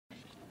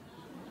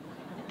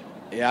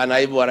ya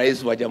naibu wa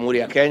rais wa Jamhuri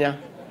ya Kenya.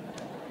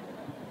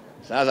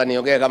 Sasa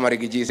niongee kama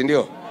Riggy G, si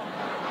ndio?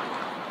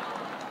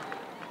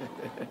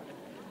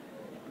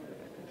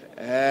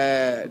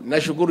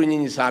 Nashukuru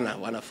nyinyi sana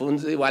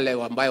wanafunzi wale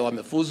ambao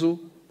wamefuzu,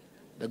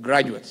 the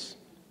graduates.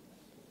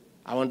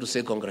 I want to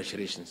say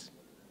congratulations.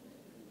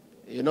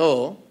 You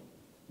know,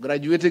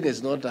 graduating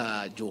is not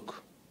a joke.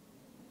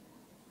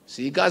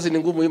 Si kazi ni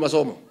ngumu hii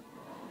masomo.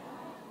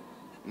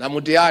 Na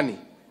mtihani,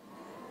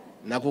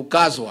 na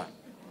kukazwa,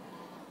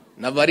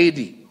 na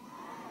baridi,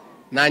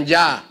 na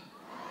njaa,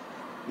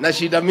 na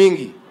shida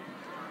mingi.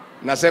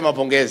 Nasema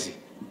pongezi.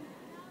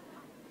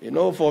 You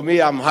know, for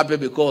me, I'm happy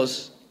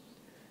because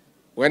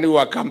when we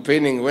were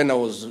campaigning, when I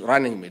was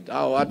running with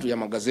watu ya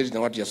magazeti na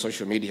watu ya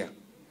social media,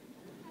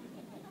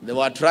 they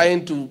were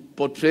trying to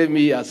portray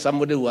me as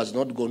somebody who has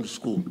not gone to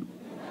school.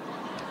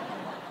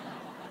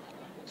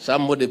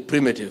 Somebody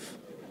primitive.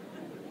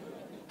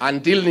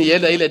 Until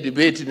nienda ile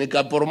debate,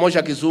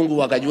 nikaporomosha Kizungu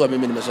wakajua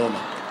mimi nimesoma.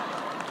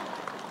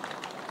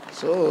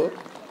 So,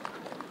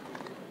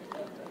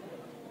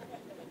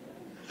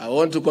 I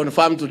want to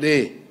confirm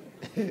today,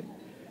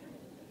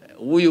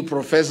 huyu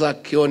Professor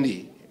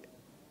Kioni,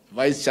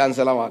 Vice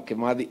Chancellor wa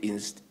Kimathi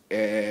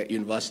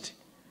University,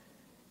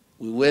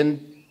 we went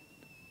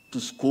to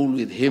school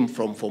with him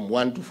from Form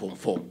 1 to Form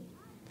 4,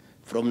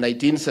 from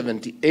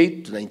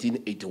 1978 to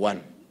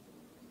 1981.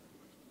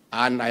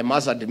 And I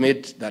must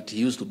admit that he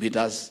used to beat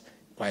us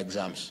kwa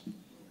exams.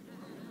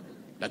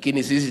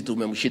 Lakini sisi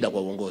tumemshida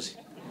kwa uongozi.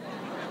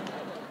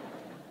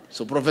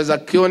 So Professor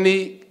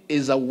Kioni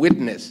is a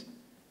witness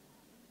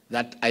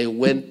that I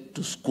went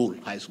to school,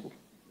 high school.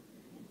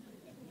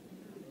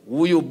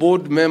 Huyu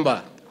board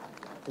member,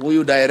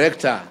 huyu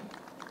director,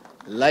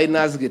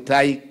 Linus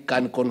Gitai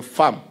can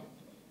confirm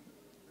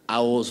I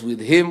was with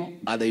him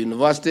at the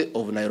University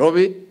of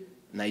Nairobi,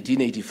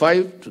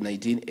 1985 to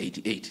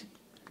 1988.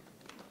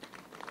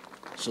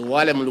 So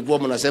wale mlikuwa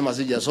mnasema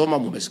sijasoma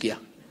mmesikia.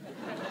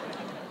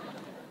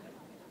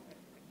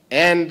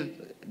 And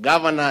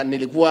Governor,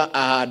 nilikuwa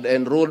I had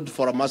enrolled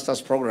for a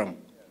master's program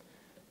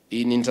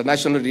in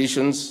international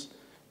relations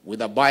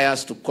with a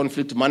bias to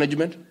conflict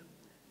management.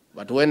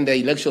 But when the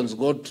elections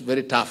got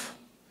very tough,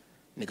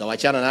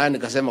 nikawachana naye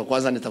nikasema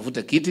kwanza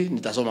nitafute kiti,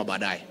 nitasoma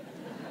baadaye.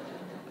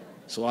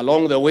 So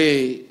along the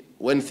way,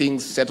 when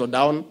things settled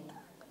down,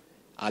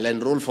 I'll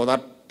enroll for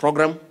that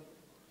program.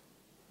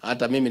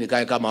 Hata mimi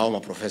nikae kama hao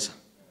professor.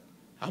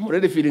 I'm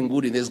already feeling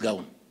good in this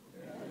gown.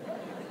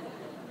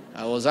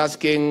 I was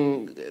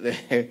asking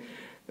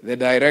the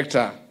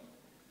director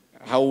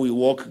how we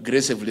walk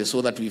gracefully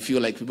so that we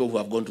feel like people who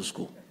have gone to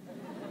school.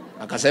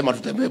 Akasema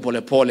tutembee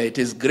pole pole, it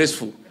is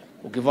graceful.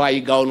 Ukivaa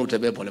hii gown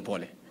utembee pole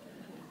pole.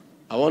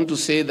 I want to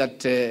say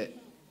that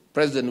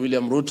President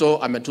William Ruto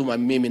ametuma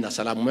mimi na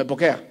salamu.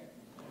 Umepokea?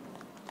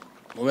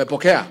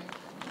 Umepokea?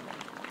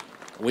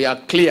 We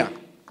are clear,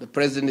 the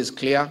President is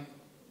clear,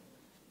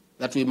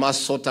 that we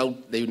must sort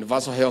out the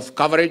universal health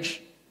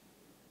coverage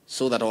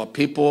so that our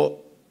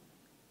people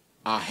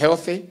are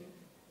healthy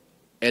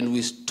and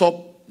we stop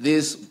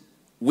these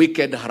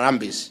wicked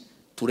harambis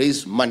to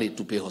raise money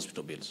to pay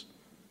hospital bills.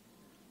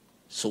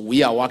 So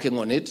we are working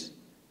on it,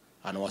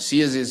 and our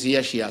CS is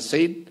here, she has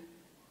said,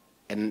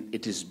 and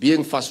it is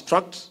being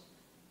fast-tracked,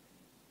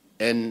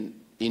 and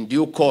in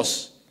due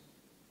course,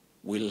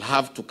 we'll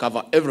have to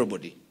cover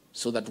everybody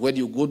so that when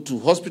you go to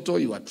hospital,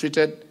 you are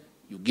treated,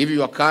 you give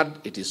your card,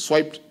 it is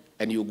swiped,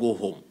 and you go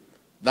home.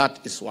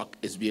 That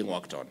is being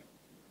worked on.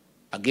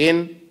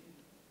 Again,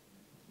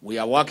 we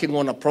are working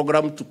on a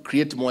program to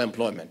create more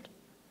employment.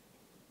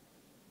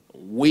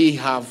 We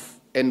have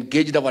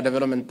engaged our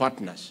development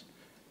partners.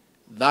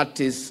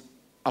 That is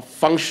a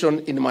function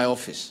in my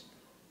office.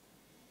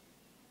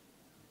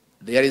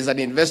 There is an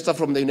investor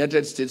from the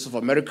United States of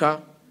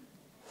America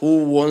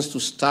who wants to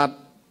start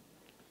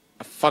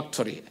a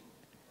factory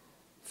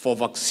for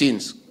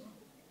vaccines.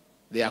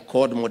 They are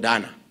called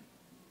Moderna.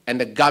 And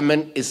the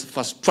government is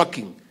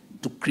fast-tracking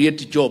to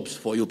create jobs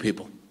for you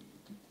people.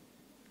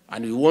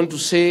 And we want to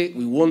say,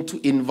 we want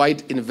to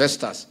invite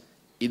investors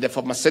in the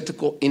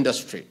pharmaceutical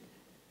industry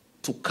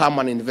to come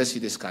and invest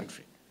in this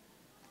country.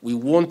 We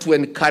want to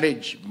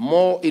encourage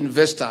more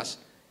investors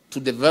to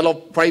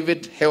develop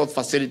private health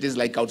facilities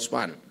like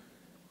Outspan.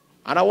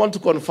 And I want to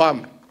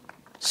confirm,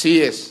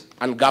 CS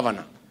and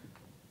Governor,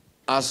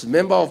 as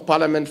Member of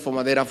Parliament for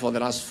Madeira for the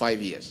last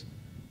 5 years,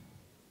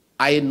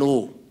 I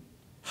know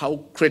how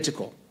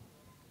critical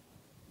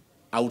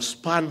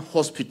Outspan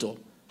Hospital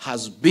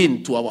has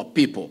been to our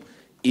people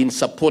in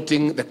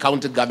supporting the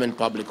county government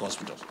public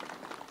hospitals.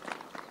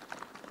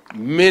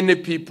 Many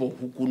people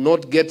who could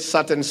not get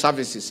certain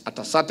services at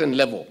a certain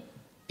level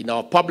in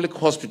our public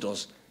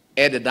hospitals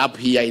ended up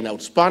here in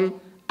Outspan,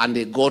 and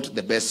they got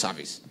the best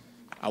service.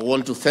 I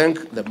want to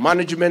thank the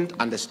management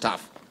and the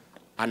staff.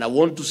 And I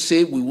want to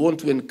say we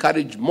want to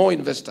encourage more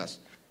investors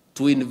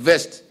to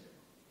invest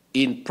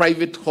in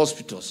private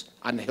hospitals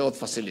and health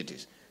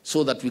facilities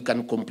so that we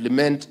can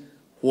complement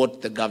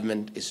what the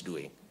government is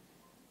doing.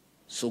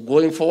 So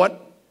going forward,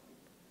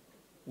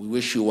 we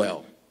wish you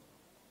well.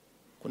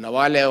 Kuna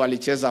wale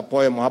walicheza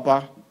poem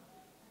hapa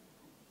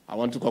I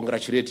want to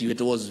congratulate you.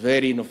 It was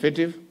very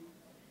innovative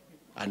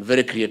and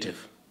very creative.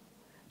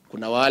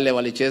 Kuna wale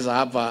walicheza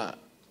hapa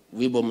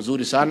wimbo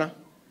mzuri sana.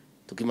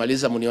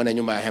 Tukimaliza munione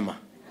nyuma ya hema.